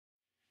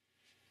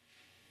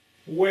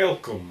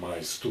Welcome,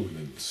 my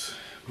students,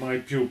 my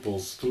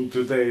pupils, to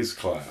today's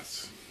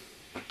class.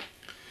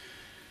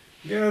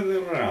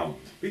 Gather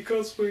round,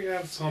 because we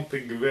have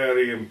something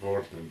very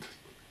important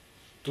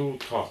to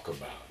talk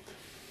about.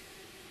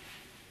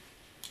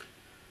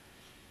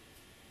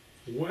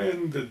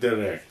 When the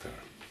director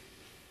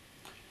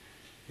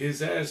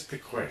is asked a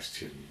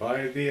question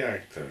by the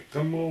actor,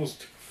 the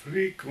most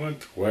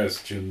frequent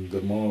question,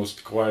 the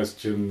most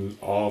question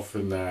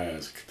often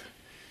asked,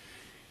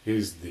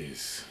 is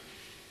this: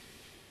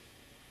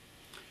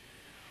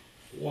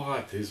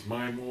 what is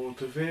my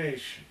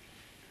motivation?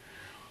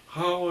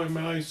 How am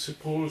I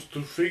supposed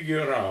to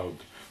figure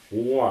out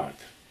what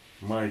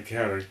my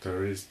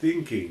character is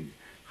thinking?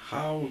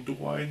 How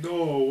do I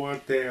know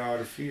what they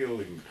are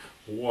feeling?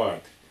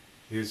 What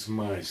is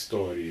my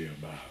story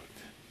about?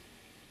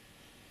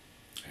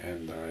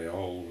 And I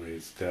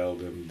always tell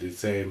them the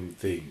same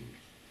thing.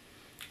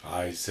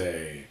 I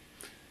say,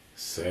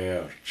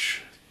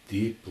 search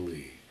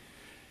deeply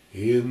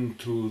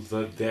into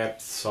the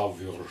depths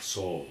of your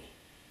soul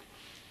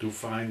to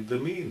find the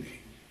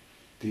meaning,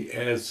 the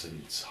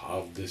essence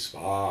of the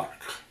spark,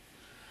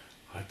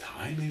 a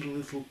tiny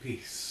little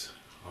piece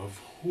of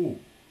who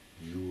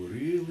you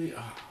really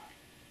are.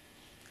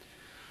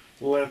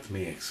 Let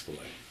me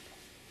explain.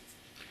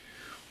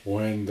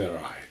 When the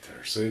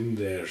writers in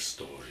their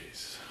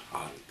stories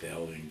are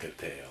telling a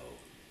tale,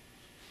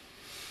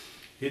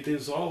 it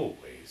is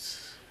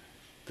always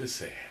the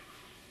same.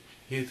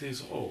 It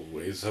is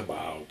always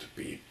about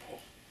people.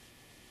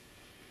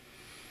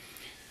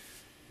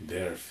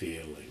 Their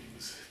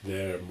feelings,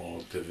 their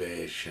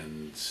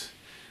motivations,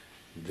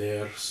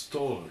 their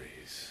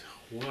stories,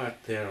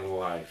 what their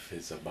life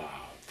is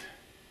about,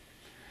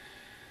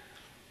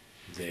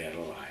 their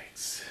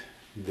likes,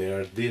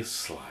 their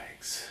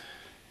dislikes,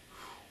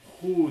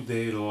 who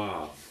they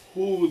love,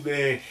 who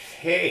they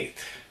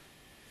hate,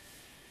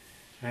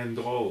 and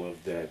all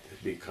of that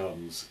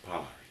becomes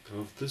part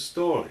of the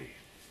story.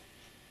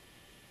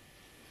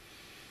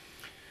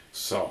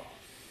 So,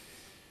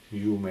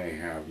 you may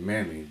have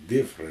many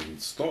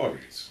different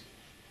stories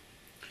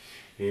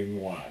in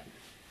one.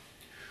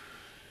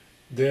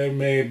 There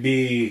may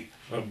be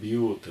a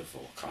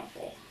beautiful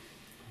couple.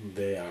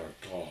 They are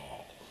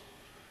tall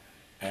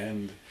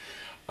and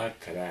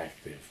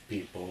attractive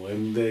people,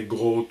 and they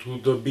go to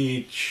the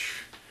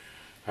beach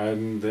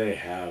and they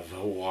have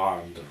a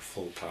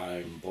wonderful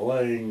time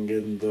playing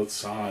in the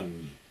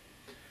sun,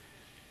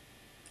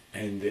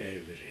 and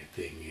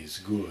everything is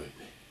good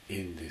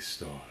in this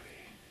story.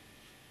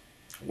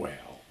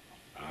 Well,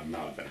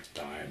 another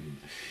time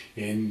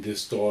in the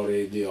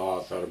story the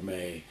author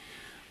may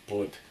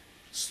put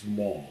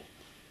small,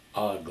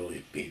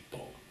 ugly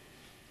people,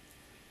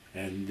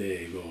 and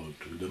they go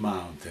to the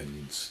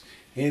mountains,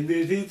 and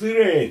it is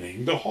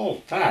raining the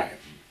whole time,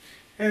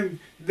 and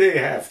they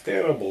have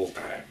terrible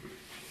time.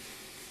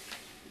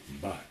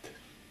 But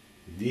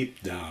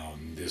deep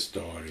down the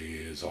story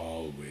is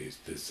always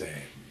the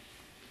same.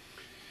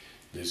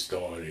 The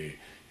story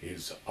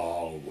is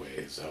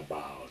always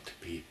about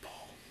people.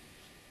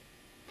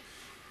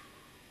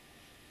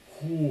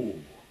 Who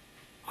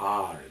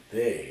are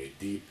they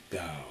deep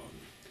down?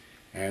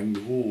 And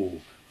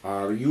who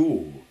are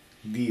you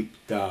deep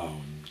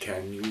down?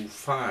 Can you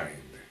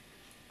find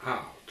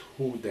out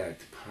who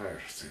that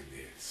person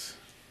is?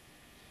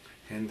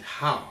 And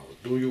how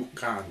do you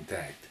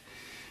contact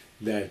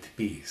that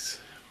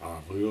piece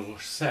of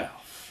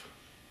yourself?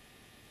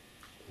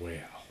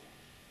 Well,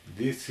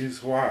 this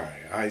is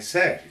why I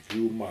said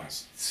you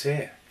must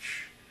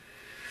search.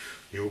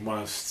 You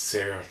must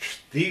search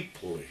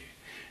deeply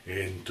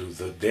into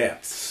the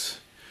depths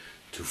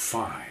to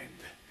find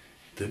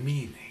the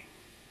meaning.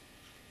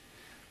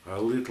 A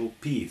little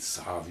piece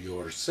of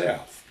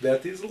yourself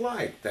that is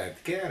like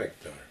that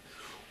character,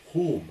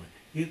 whom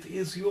it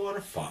is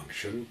your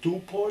function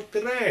to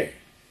portray.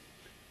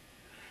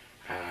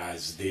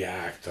 As the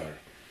actor,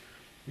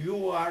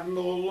 you are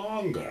no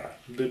longer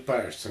the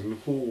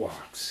person who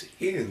walks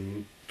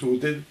into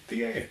the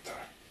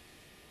theater.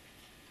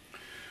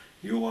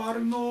 You are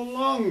no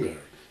longer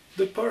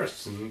the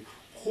person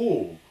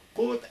who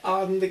put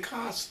on the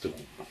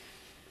costume.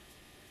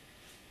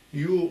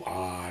 You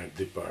are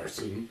the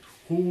person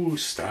who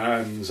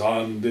stands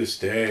on the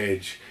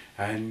stage,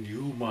 and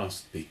you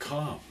must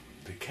become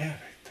the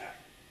character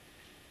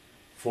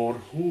for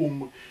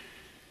whom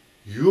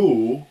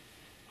you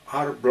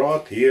are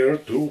brought here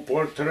to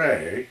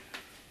portray,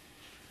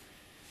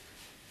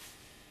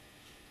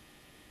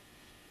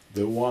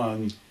 the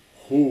one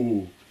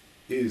who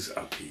is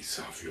a piece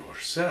of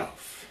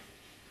yourself,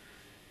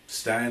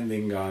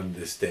 standing on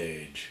the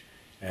stage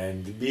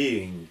and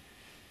being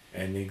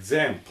an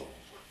example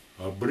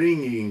of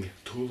bringing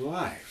to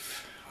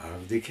life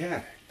of the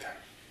character.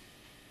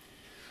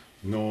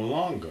 No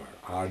longer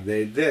are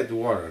they dead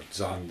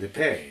words on the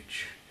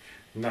page.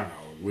 Now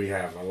we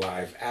have a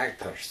live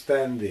actor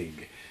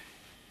standing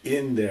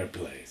in their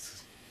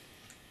place.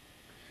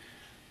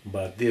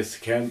 But this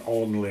can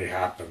only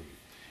happen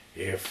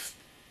if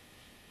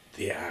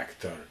the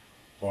actor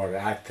or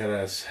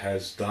actress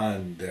has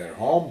done their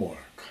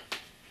homework.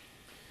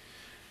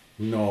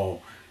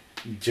 no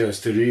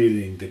just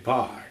reading the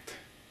part,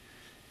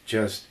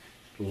 just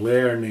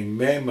learning,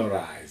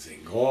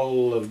 memorizing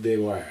all of the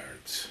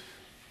words.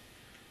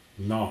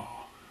 No,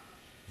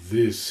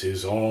 this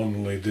is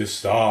only the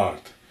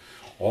start,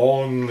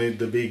 only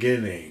the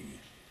beginning.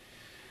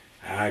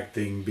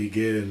 Acting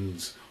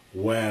begins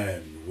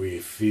when we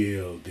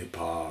feel the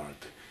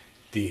part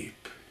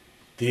deep,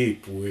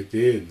 deep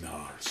within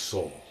our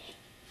soul,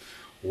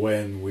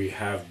 when we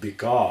have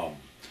become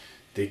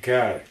the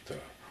character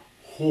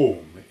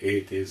whom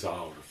it is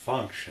our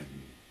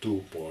function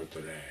to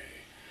portray.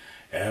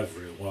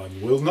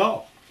 Everyone will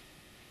know.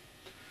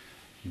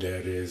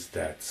 There is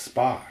that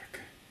spark.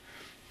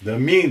 The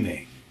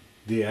meaning,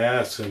 the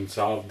essence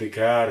of the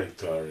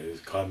character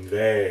is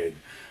conveyed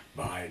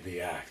by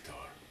the actor.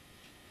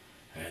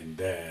 And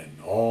then,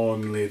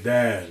 only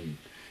then,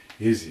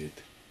 is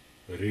it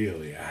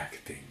really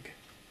acting.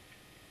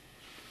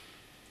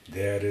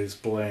 There is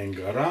playing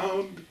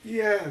around,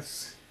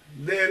 yes.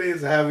 There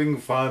is having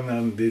fun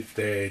on the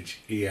stage,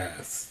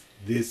 yes.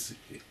 This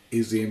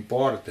is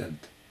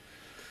important.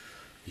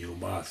 You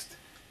must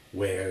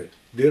wear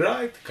the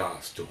right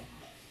costume.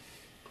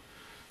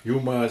 You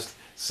must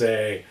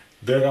say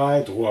the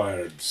right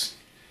words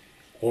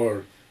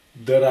or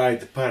the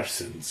right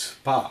person's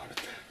part.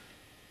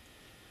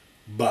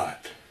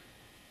 But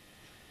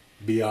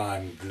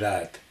beyond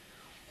that,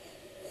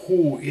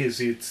 who is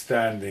it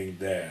standing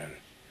there?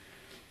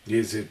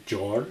 Is it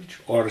George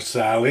or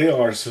Sally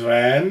or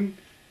Sven?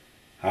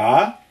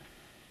 Huh?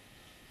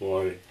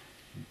 Or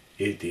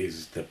it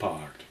is the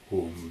part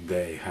whom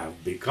they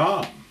have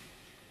become.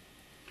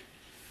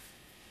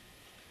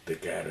 The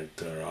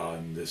character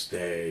on the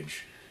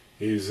stage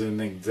is an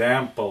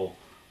example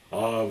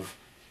of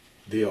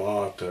the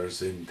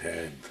author's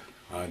intent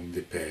on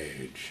the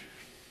page.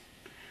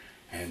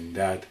 And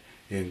that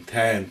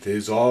intent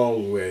is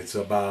always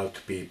about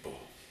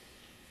people.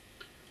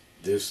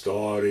 The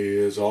story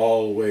is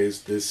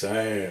always the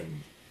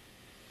same.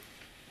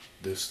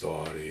 The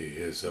story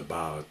is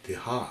about the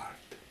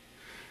heart,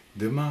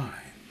 the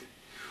mind.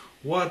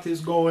 What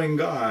is going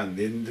on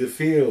in the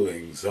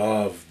feelings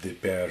of the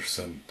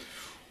person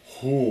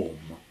whom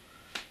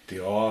the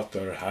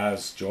author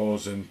has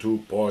chosen to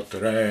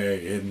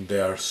portray in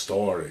their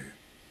story.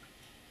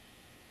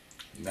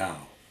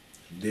 Now,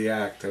 the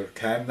actor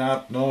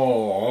cannot know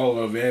all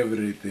of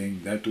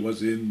everything that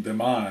was in the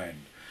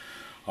mind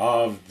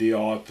of the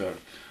author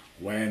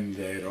when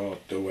they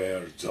wrote the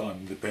words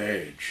on the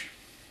page.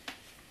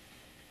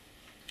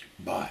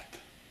 But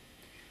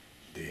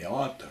the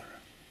author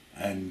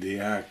and the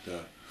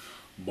actor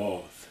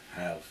both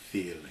have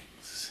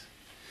feelings.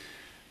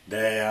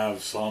 They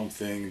have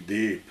something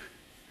deep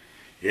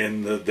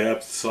in the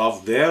depths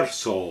of their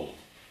soul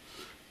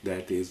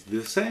that is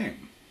the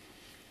same.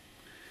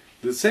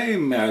 The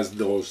same as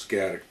those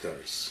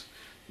characters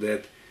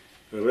that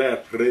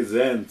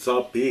represents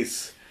a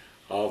piece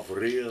of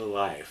real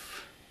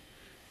life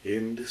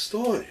in the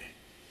story.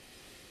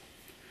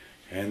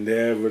 And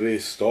every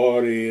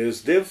story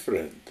is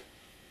different,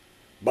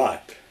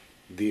 but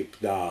deep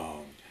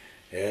down,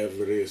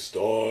 every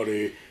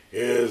story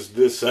is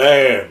the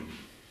same.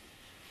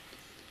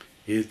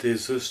 It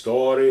is a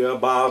story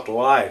about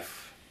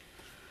life,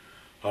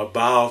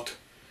 about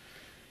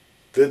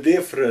the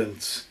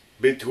difference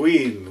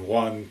between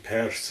one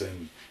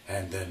person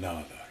and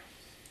another.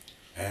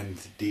 And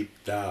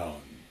deep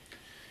down,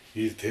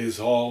 it is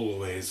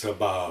always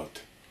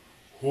about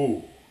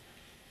who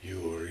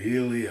you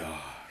really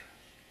are.